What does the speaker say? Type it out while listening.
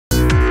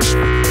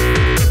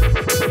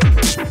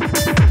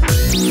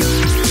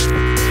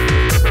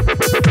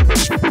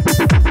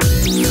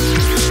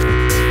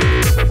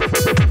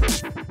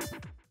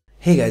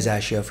Hey guys,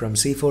 Ash here from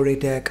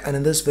C4A Tech, and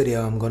in this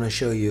video I'm going to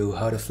show you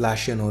how to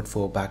flash your Note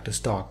 4 back to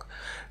stock.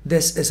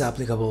 This is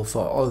applicable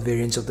for all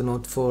variants of the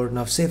Note 4.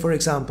 Now say for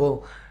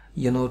example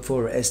your Note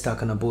 4 is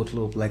stuck on a boot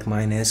loop like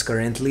mine is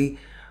currently,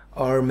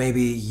 or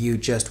maybe you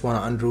just want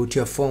to unroot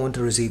your phone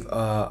to receive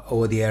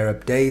over-the-air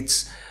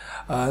updates.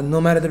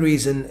 No matter the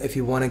reason, if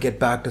you want to get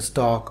back to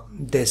stock,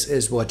 this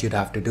is what you'd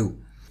have to do.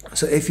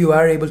 So if you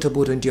are able to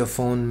boot into your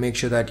phone, make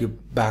sure that you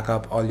back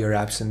up all your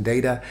apps and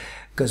data,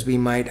 because we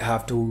might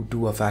have to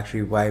do a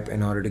factory wipe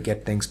in order to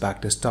get things back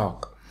to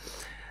stock.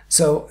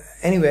 So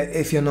anyway,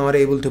 if you're not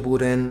able to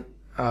boot in,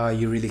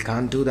 you really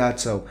can't do that.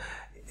 So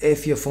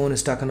if your phone is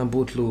stuck on a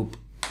boot loop,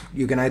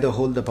 you can either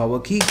hold the power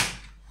key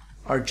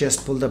or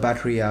just pull the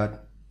battery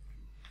out,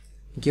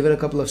 give it a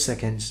couple of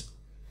seconds,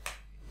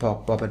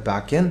 pop it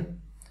back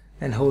in,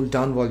 and hold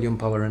down volume,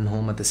 power and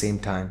home at the same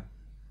time.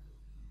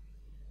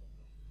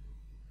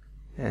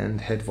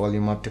 And hit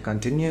volume up to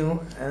continue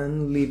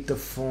and leave the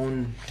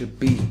phone to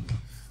be.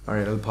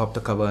 Alright, I'll pop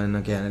the cover in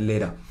again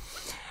later.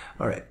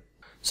 Alright,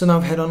 so now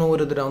head on over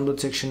to the download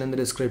section in the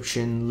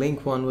description.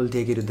 Link 1 will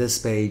take you to this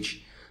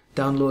page.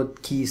 Download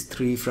Kies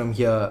 3 from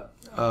here,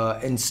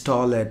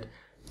 install it,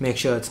 make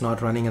sure it's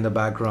not running in the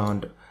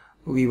background.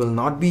 We will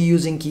not be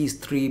using Kies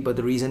 3, but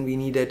the reason we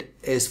need it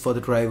is for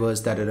the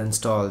drivers that it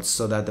installs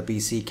so that the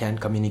PC can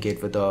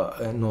communicate with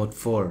the Note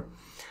 4.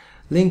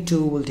 Link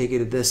 2 will take you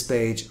to this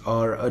page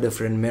or a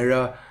different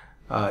mirror.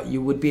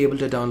 You would be able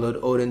to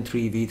download Odin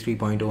 3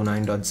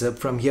 v3.09.zip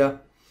from here.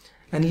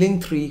 And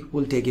link 3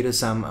 will take you to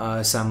Sam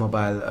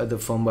Mobile, the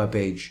firmware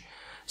page.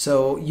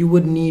 So you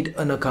would need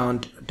an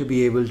account to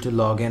be able to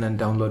log in and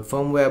download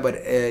firmware,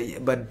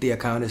 but the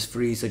account is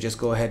free, so just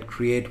go ahead,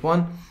 create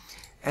one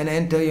and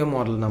enter your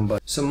model number.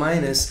 So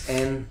mine is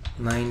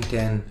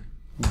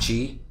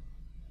N910G.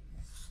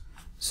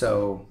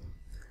 So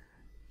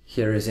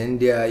here is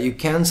India. You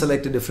can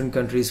select a different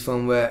country's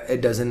firmware.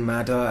 It doesn't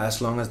matter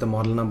as long as the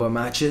model number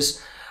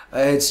matches.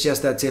 It's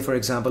just that, say for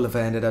example, if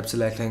I ended up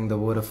selecting the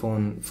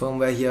Vodafone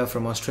firmware here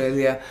from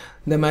Australia,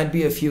 there might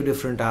be a few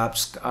different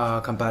apps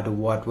compared to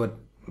what would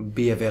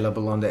be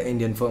available on the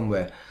Indian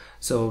firmware.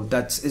 So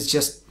it's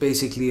just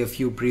basically a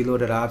few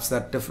preloaded apps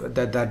that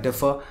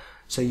differ.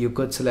 So you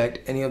could select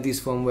any of these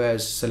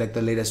firmwares, select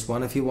the latest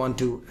one if you want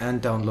to,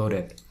 and download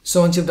it. So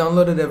once you've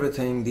downloaded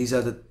everything, these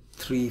are the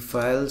 3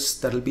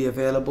 files that will be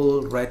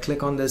available. Right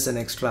click on this and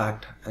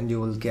extract, and you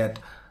will get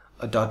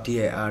a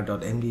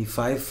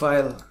 .tar.md5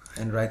 file,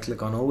 and right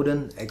click on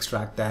Odin,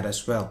 extract that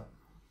as well.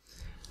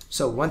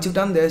 So once you've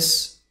done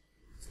this,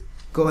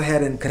 go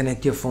ahead and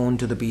connect your phone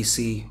to the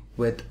PC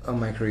with a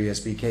micro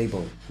USB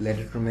cable. Let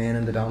it remain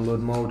in the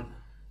download mode,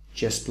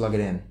 just plug it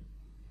in.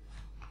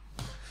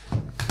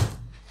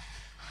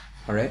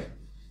 Alright,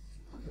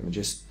 let me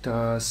just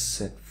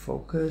set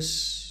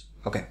focus.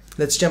 Okay,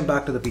 let's jump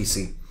back to the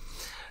PC.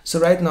 So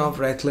right now,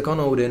 right click on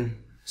Odin,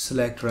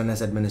 select run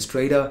as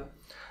administrator.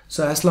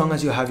 So as long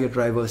as you have your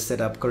drivers set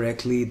up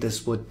correctly,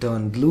 this would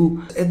turn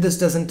blue. If this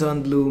doesn't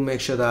turn blue,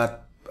 make sure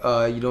that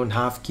you don't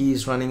have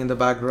Kies running in the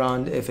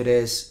background. If it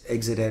is,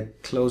 exit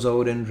it, close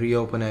Odin,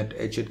 reopen it,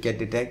 it should get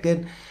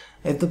detected.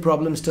 If the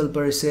problem still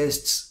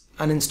persists,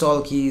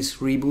 uninstall Kies,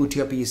 reboot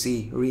your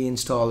PC,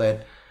 reinstall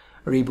it,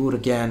 reboot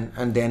again,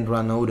 and then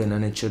run Odin,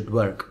 and it should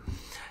work.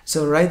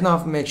 So right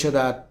now, make sure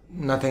that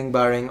nothing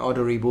barring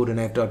auto reboot and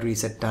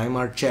f.reset time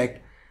are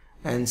checked,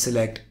 and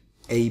select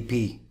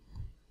AP.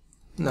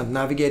 Now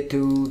navigate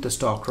to the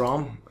stock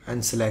ROM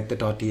and select the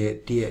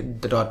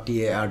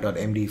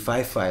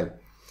 .tar.md5 file.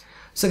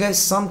 So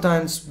guys,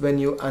 sometimes when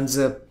you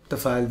unzip the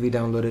file we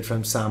downloaded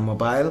from Sam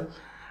Mobile,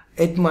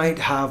 it might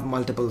have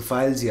multiple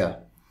files here.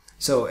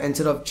 So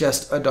instead of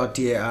just a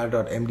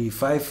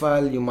 .tar.md5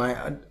 file, you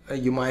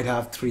might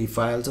have 3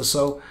 files or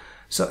so.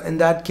 So in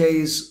that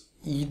case,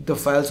 the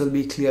files will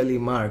be clearly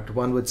marked.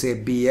 One would say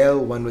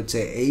BL, one would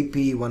say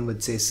AP, one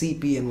would say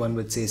CP, and one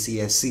would say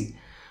CSC.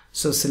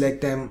 So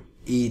select them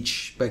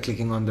each by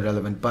clicking on the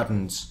relevant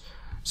buttons.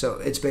 So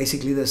it's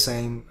basically the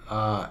same.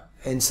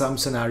 In some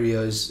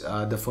scenarios,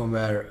 the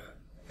firmware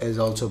is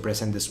also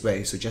present this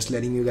way. So just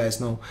letting you guys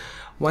know,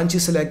 once you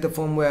select the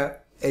firmware,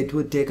 it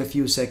would take a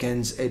few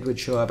seconds. It would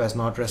show up as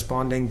not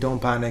responding.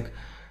 Don't panic.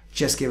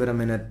 Just give it a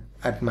minute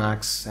at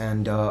max,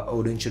 and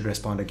Odin should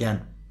respond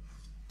again.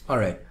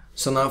 Alright.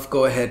 So now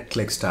go ahead,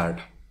 click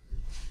start.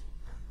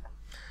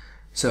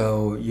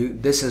 So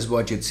this is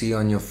what you'd see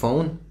on your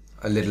phone,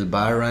 a little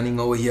bar running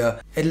over here.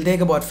 It'll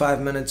take about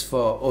 5 minutes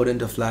for Odin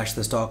to flash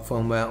the stock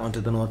firmware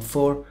onto the Note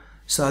 4.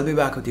 So I'll be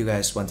back with you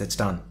guys once it's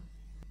done.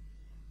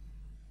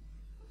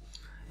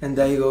 And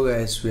there you go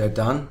guys, we are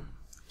done.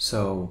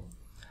 So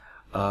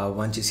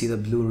once you see the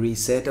blue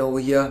reset over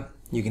here,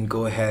 you can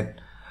go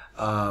ahead,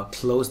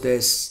 close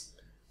this.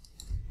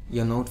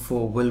 Your Note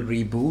 4 will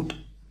reboot.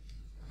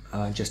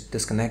 Just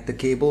disconnect the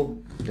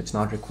cable, it's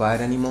not required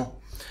anymore.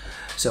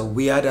 So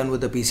we are done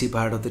with the PC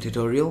part of the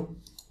tutorial.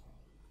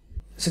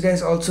 So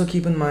guys, also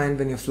keep in mind,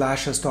 when you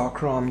flash a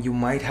stock ROM, you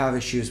might have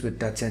issues with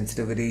touch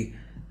sensitivity.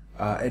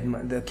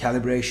 The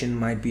calibration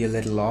might be a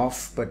little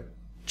off, but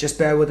just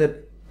bear with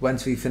it.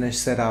 Once we finish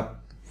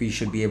setup, we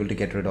should be able to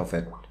get rid of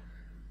it.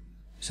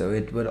 So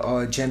it would,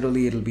 or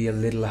generally it'll be a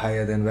little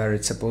higher than where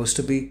it's supposed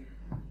to be.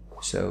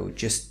 So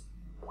just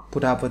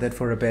put up with it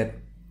for a bit.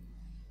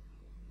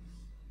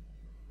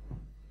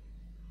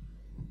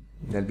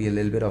 There'll be a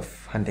little bit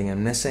of hunting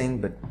and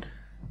missing, but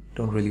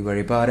don't really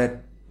worry about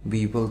it.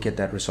 We will get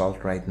that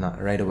resolved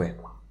right away.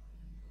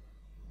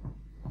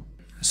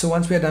 So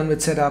once we are done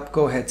with setup,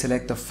 go ahead,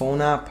 select the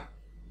phone app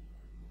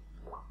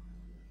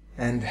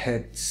and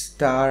hit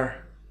 *#2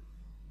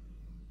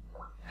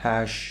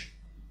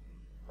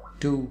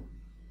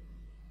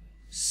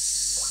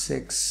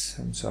 6,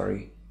 I'm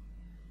sorry,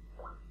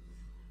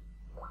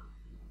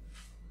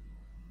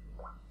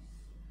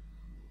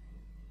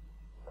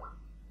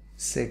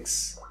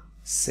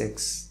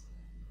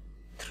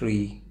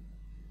 #663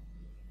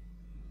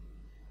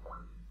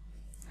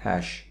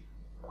 hash.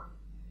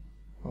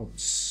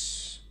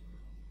 Oops.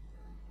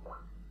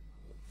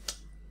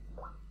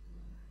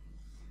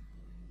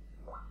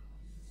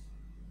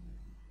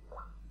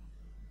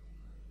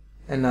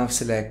 And now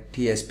select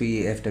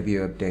TSP FW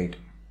update.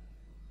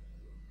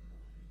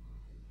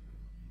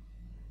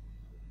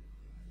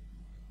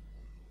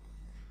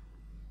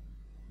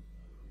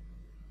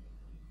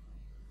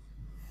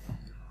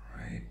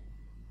 Right.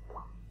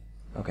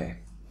 Okay,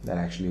 that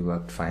actually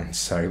worked fine.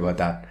 Sorry about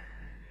that.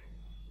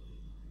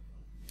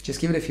 Just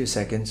give it a few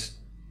seconds.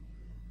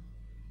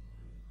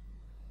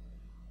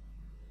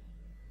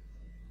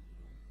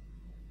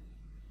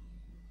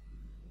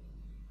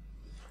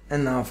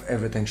 And now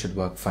everything should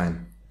work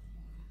fine.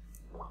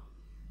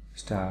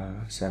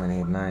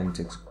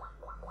 *7896.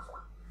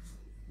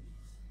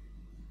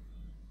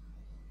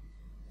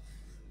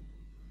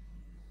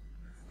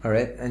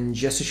 Alright, and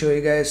just to show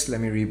you guys,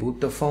 let me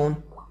reboot the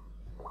phone.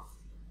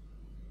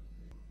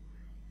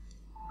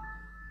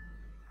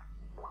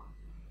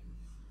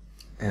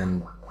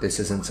 And this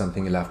isn't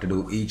something you'll have to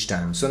do each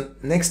time. So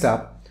next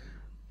up,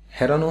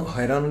 head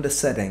on the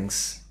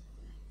settings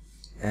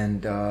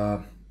and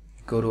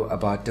go to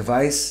About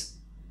Device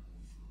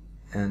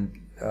and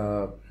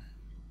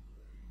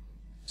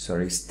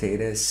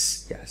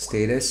status,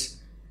 status,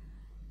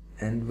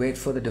 and wait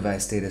for the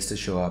device status to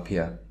show up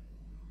here.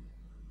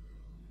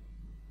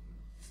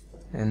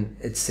 And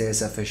it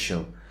says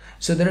official.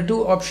 So there are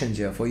two options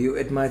here for you.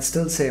 It might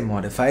still say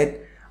modified,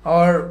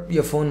 or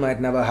your phone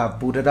might never have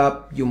booted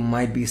up. You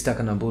might be stuck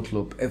in a boot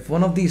loop. If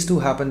one of these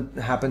two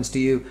happens to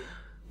you,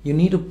 you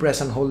need to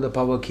press and hold the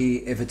power key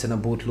if it's in a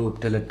boot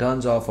loop till it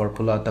turns off, or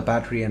pull out the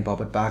battery and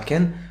pop it back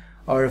in.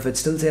 Or if it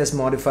still says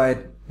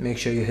modified, make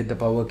sure you hit the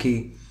power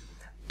key,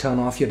 turn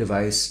off your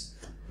device,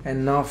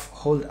 and now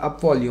hold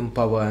up volume,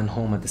 power, and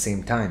home at the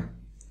same time.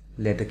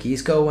 Let the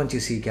keys go once you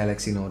see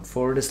Galaxy Note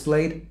 4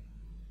 displayed.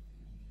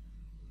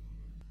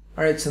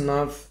 Alright, so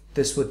now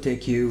this would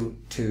take you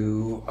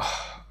to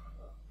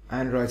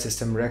Android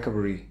system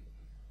recovery,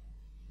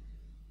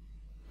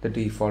 the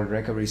default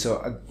recovery.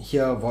 So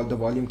here the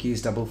volume key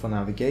is double for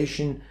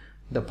navigation,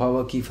 the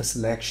power key for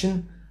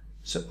selection.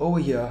 So over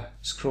here,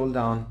 scroll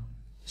down,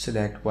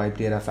 select wipe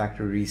data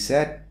factory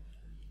reset,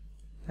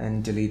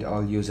 and delete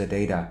all user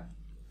data.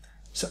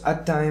 So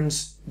at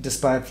times,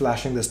 despite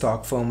flashing the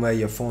stock firmware,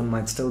 your phone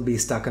might still be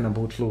stuck in a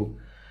boot loop.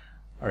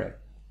 Alright,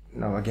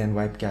 now again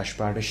wipe cache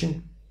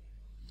partition.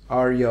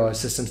 Or your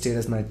system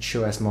status might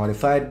show as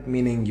modified,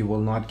 meaning you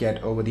will not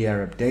get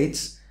over-the-air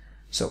updates.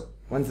 So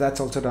once that's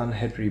also done,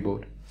 hit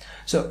reboot.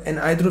 So in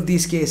either of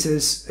these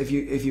cases, if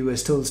you were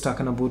still stuck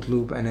in a boot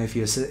loop, and if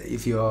your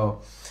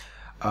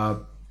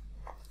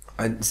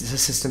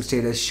system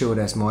status showed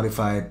as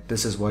modified,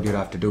 this is what you'd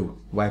have to do: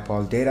 wipe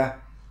all data,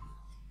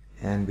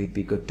 and we'd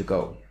be good to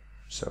go.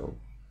 So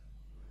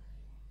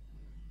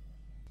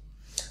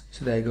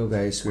there you go,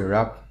 guys, we're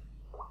up.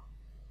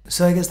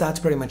 So I guess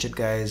that's pretty much it,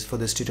 guys, for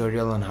this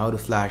tutorial on how to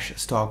flash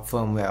stock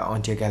firmware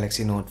onto your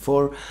Galaxy Note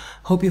 4.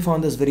 Hope you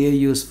found this video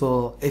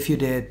useful. If you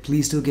did,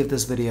 please do give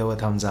this video a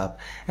thumbs up.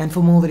 And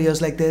for more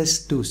videos like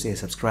this, do stay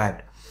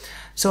subscribed.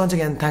 So once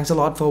again, thanks a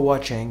lot for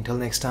watching. Till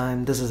next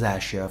time, this is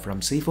Ash here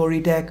from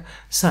C4E Tech,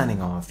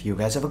 signing off. You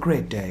guys have a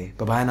great day.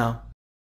 Bye-bye now.